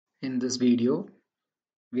In this video,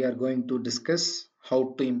 we are going to discuss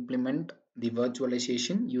how to implement the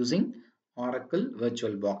virtualization using Oracle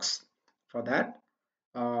VirtualBox. For that,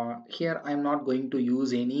 here I am not going to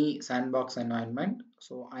use any sandbox environment.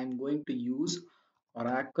 So I am going to use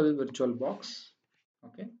Oracle VirtualBox.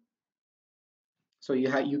 Okay. So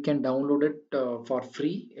you can download it for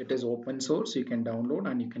free. It is open source. You can download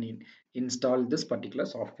and you can install this particular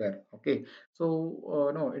software. Okay.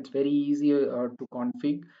 So no, it's very easy to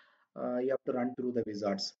config. You have to run through the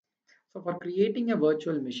wizards. So for creating a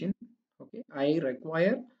virtual machine, okay, I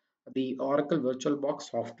require the Oracle VirtualBox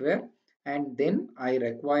software, and then I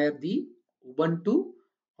require the Ubuntu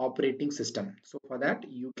operating system. So for that,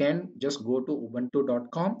 you can just go to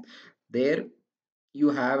ubuntu.com. There you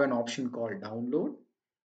have an option called download.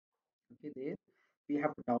 Okay, there we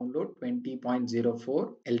have to download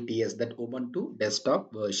 20.04 LTS, that Ubuntu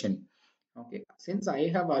desktop version. Okay, since I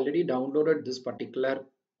have already downloaded this particular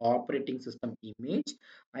operating system image,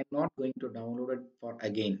 I'm not going to download it for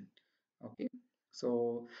again. Okay,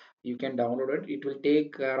 so you can download it. It will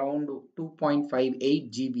take around 2.58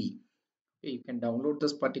 GB. Okay, you can download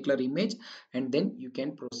this particular image and then you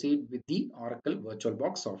can proceed with the Oracle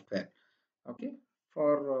VirtualBox software. Okay,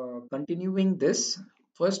 for continuing this,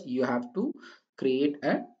 first you have to create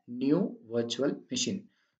a new virtual machine.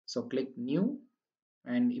 So click new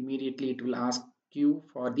and immediately it will ask you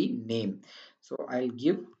for the name. So I'll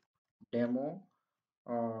give demo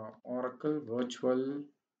Oracle virtual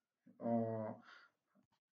uh,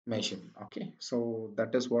 machine. Okay, so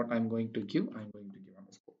that is what I'm going to give. I'm going to give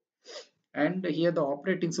underscore, and here the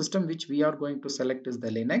operating system which we are going to select is the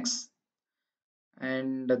Linux,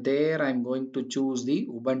 and there I'm going to choose the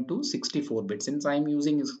Ubuntu 64-bit. Since I'm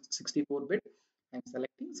using 64-bit, I'm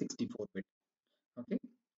selecting 64-bit. Okay,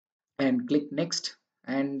 and click next,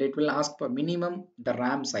 and it will ask for minimum the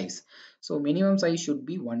RAM size. So minimum size should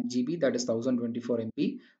be 1 GB, that is 1024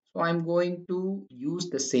 MB. So I'm going to use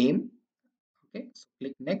the same. Okay, so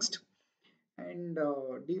click next, and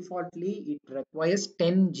defaultly it requires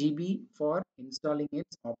 10 GB for installing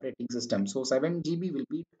its operating system. So 7 GB will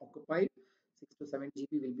be occupied, 6 to 7 GB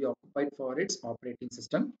will be occupied for its operating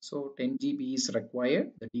system. So 10 GB is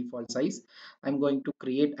required, the default size. I'm going to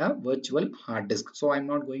create a virtual hard disk. So I'm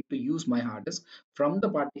not going to use my hard disk. From the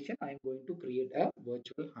partition, I'm going to create a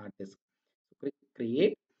virtual hard disk. So click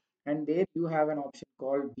create, and there you have an option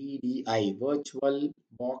called VDI, virtual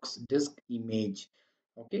box disk image.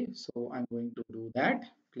 Okay, so I'm going to do that.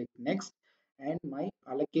 Click next, and my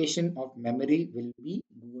allocation of memory will be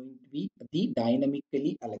going to be the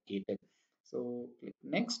dynamically allocated. So click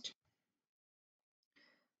next,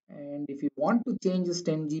 and if you want to change this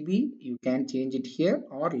 10 GB, you can change it here,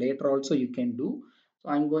 or later also you can do. So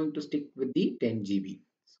I'm going to stick with the 10 GB.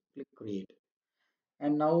 So click create,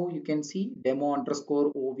 and now you can see demo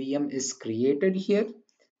underscore OVM is created here.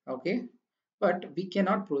 Okay, but we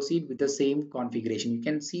cannot proceed with the same configuration. You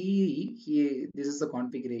can see here, this is the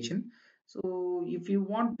configuration. So if you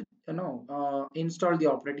want to install the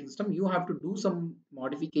operating system, you have to do some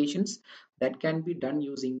modifications that can be done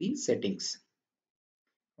using the settings.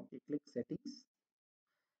 Okay, click settings,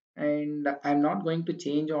 and I'm not going to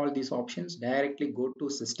change all these options. Directly go to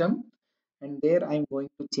system, and there I'm going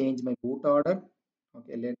to change my boot order.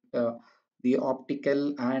 Okay, let the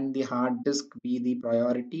optical and the hard disk be the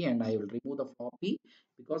priority, and I will remove the floppy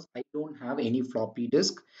because I don't have any floppy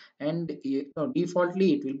disk. And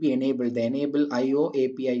defaultly it will be enabled. The enable IO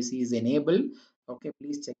APIC is enabled. Okay,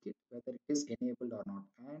 please check it whether it is enabled or not.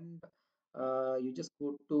 And you just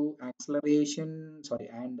go to acceleration, sorry,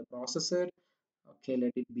 and the processor. Okay,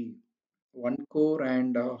 let it be one core,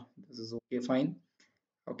 and this is okay, fine.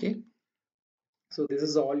 Okay, so this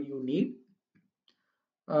is all you need.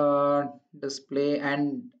 uh, Display,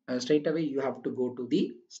 and straight away you have to go to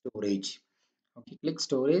the storage. Okay, click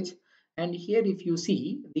storage, and here if you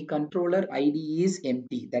see the controller ID is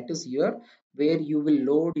empty, that is your where you will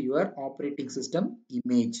load your operating system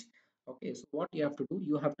image. Okay, so what you have to do,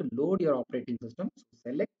 you have to load your operating system. So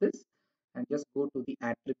select this and just go to the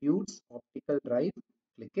attributes, optical drive,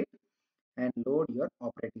 click it, and load your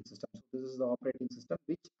operating system. So this is the operating system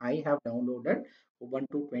which I have downloaded,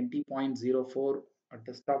 Ubuntu 20.04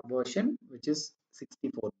 desktop version, which is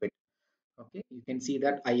 64-bit. Okay, you can see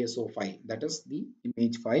that ISO file, that is the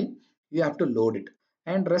image file. You have to load it,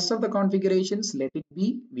 and rest of the configurations let it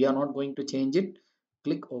be. We are not going to change it.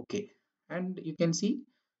 Click OK, and you can see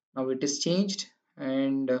now it is changed,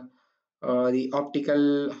 and the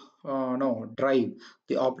optical no drive,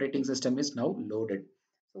 the operating system is now loaded.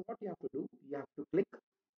 So what you have to do, you have to click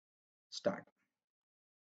start.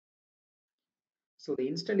 So the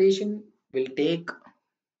installation will take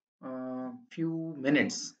few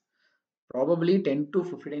minutes. probably 10 to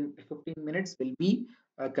 15 minutes will be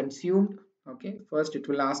consumed. Okay, first it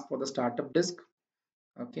will ask for the startup disk.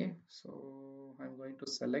 Okay, so I'm going to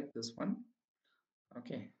select this one.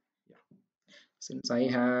 Okay, yeah, since I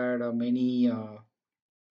had many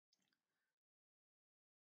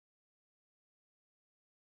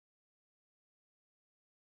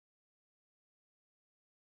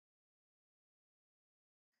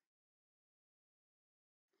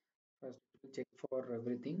first it will check for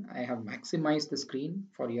everything. I have maximized the screen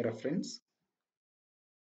for your reference.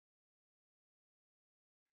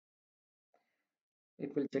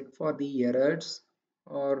 It will check for the errors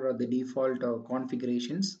or the default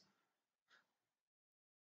configurations.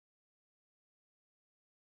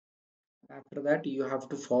 After that, you have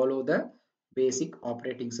to follow the basic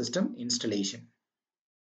operating system installation.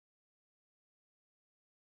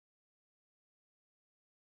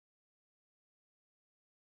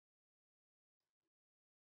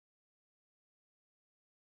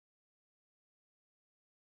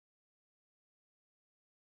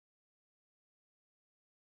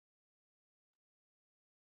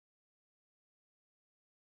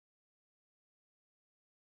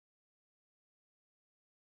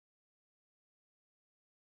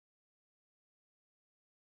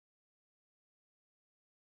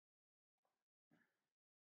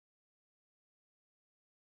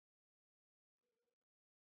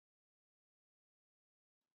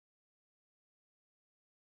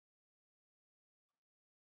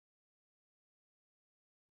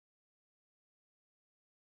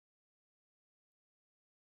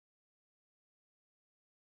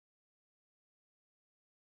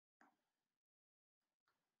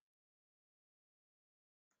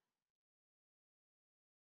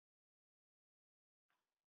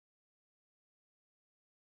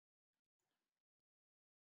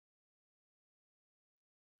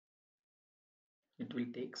 It will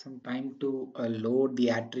take some time to load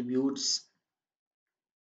the attributes.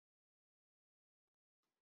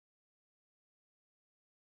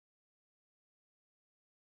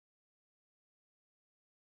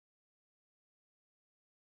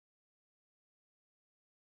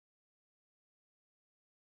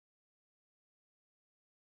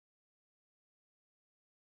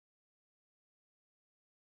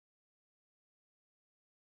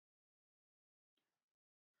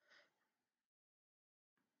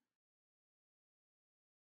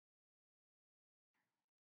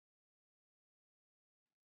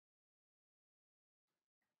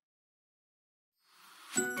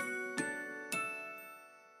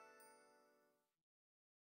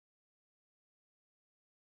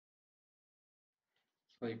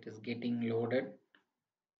 So it is getting loaded.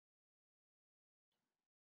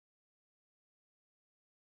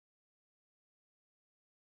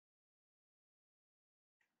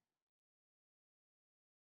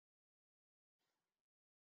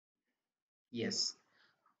 Yes.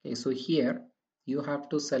 Okay, so here you have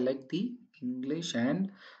to select the English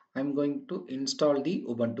and I'm going to install the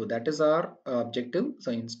Ubuntu. That is our objective.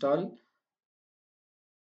 So install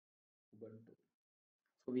Ubuntu.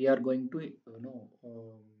 So we are going to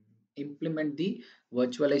implement the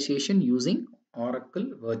virtualization using Oracle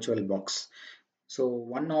VirtualBox. So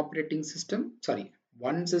one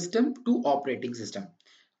system, two operating system.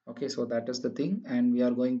 Okay, so that is the thing, and we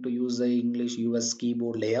are going to use the English US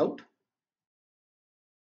keyboard layout,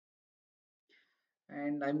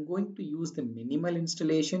 and I'm going to use the minimal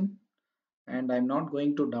installation, and I'm not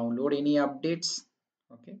going to download any updates.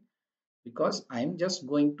 Okay, because I'm just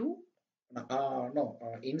going to no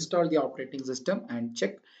install the operating system and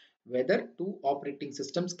check whether two operating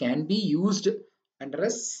systems can be used under a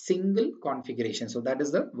single configuration. So that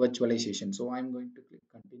is the virtualization. So I'm going to click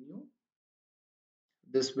continue.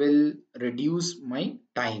 This will reduce my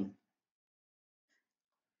time.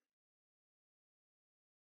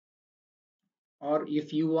 Or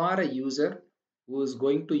if you are a user who is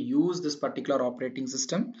going to use this particular operating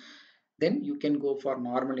system, then you can go for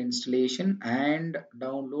normal installation and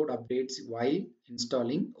download updates while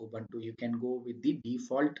installing Ubuntu. You can go with the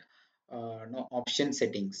default no, option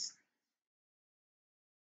settings.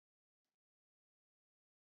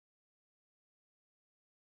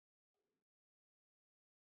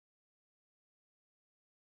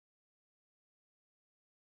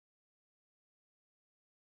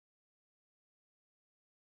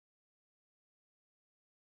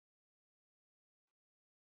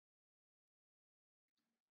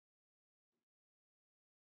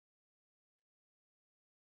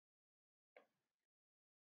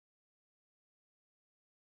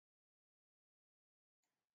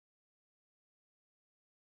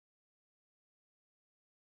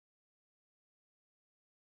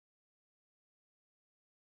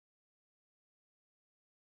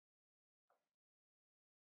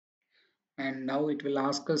 and now it will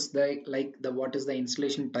ask us the what is the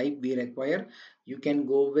installation type we require. You can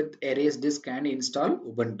go with erase disk and install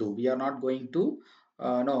Ubuntu. We are not going to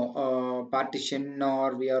no partition,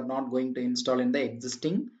 or we are not going to install in the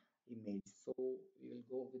existing image. So we will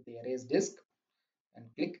go with the erase disk and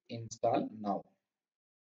click install now,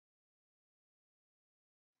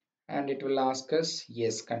 and it will ask us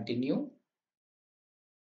yes, continue.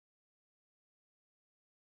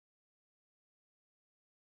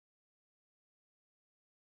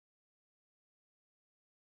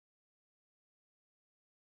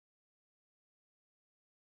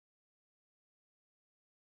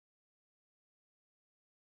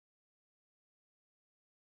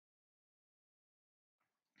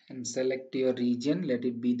 And select your region, let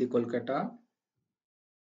it be the Kolkata.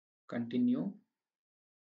 Continue,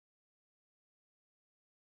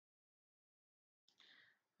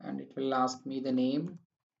 and it will ask me the name.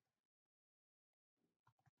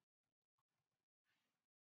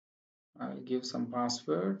 I'll give some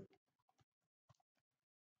password.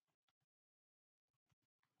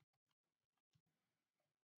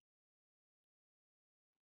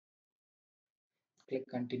 Click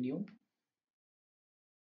continue,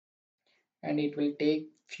 and it will take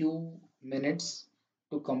few minutes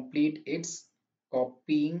to complete its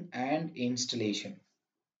copying and installation.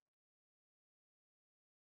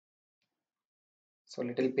 So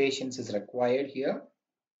little patience is required here.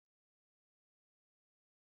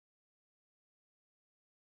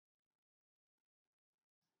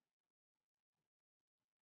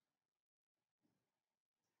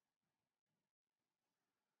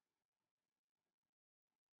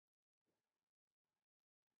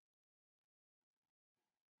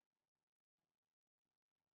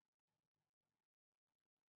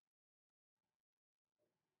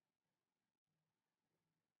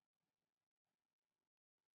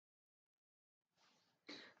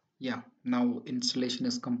 Yeah, now installation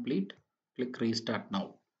is complete. Click restart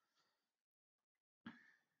now.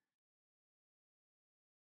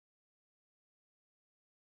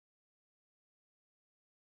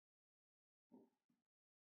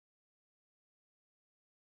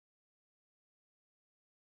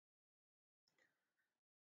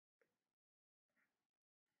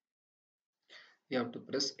 You have to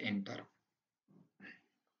press enter.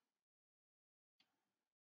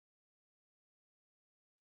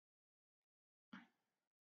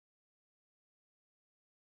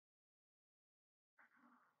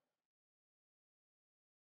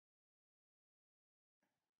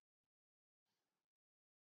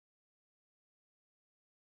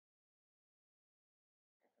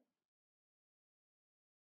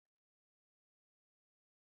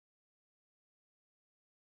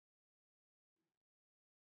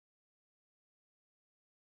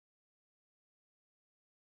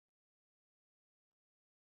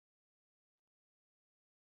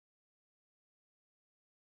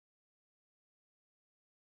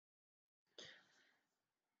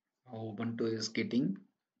 Now Ubuntu is getting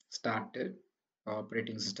started.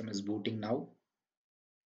 Operating system is booting now.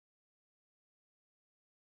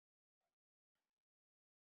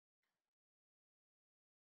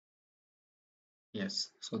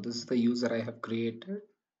 Yes, so this is the user I have created.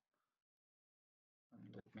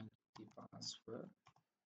 And let me get the password.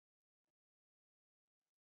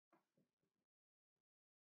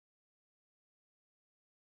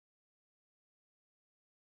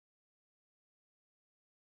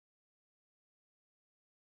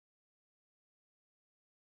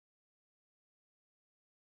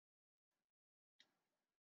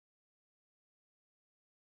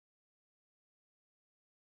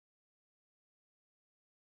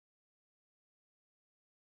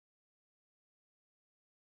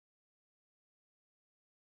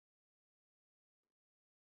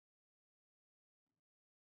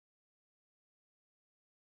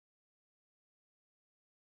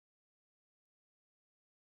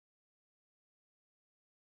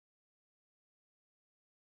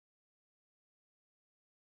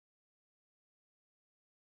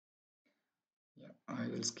 Yeah, I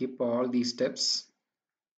will skip all these steps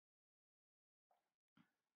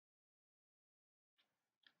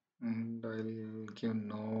and I'll give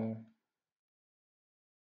no.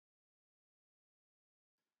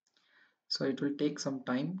 So it will take some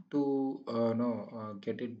time to no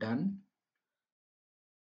get it done.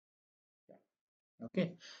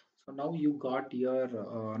 Okay, so now you got your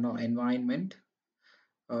no environment.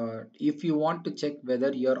 If you want to check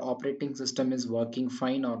whether your operating system is working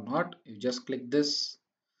fine or not, you just click this.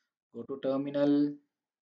 Go to terminal.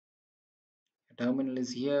 Terminal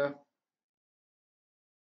is here.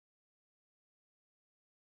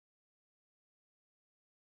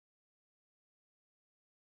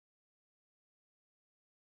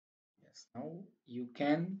 Yes, now you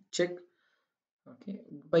can check, okay,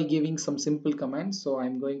 by giving some simple commands. So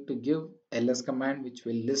I'm going to give ls command which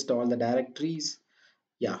will list all the directories.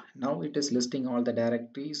 Yeah, now it is listing all the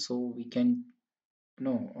directories, so we can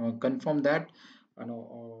confirm that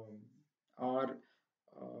our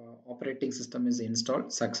operating system is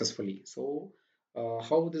installed successfully. So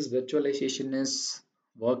how this virtualization is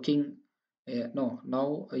working, no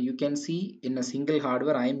now you can see in a single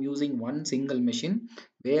hardware I am using one single machine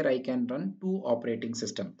where I can run two operating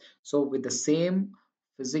system. So with the same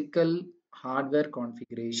physical hardware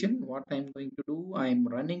configuration, what I'm going to do, I'm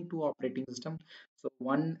running two operating system. So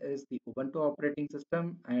one is the Ubuntu operating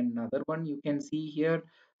system, and another one you can see here,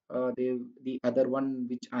 the other one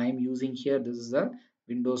which I am using here, this is a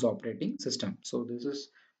Windows operating system. So this is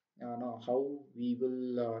now how we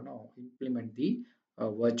will now implement the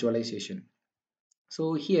virtualization.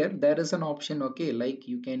 So here there is an option, okay, like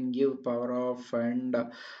you can give power off, and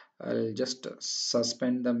I'll just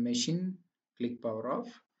suspend the machine, click power off,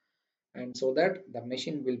 and so that the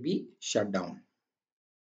machine will be shut down.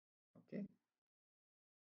 Okay,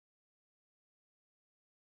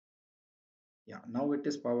 yeah, now it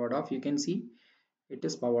is powered off. You can see it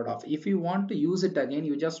is powered off. If you want to use it again,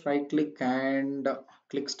 you just right click and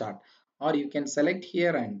click start, or you can select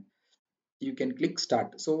here and you can click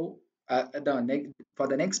start. So the next, for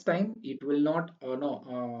the next time it will not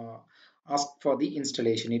no ask for the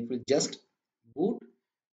installation. It will just boot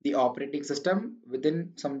the operating system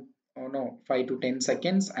within some 5 to 10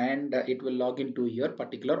 seconds, and it will log into your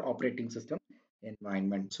particular operating system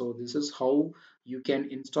environment. So this is how you can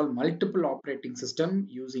install multiple operating system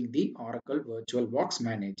using the Oracle VirtualBox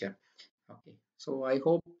Manager. Okay, so I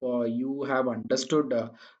hope you have understood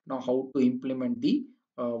now how to implement the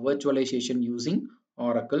virtualization using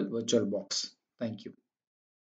Oracle VirtualBox. Thank you.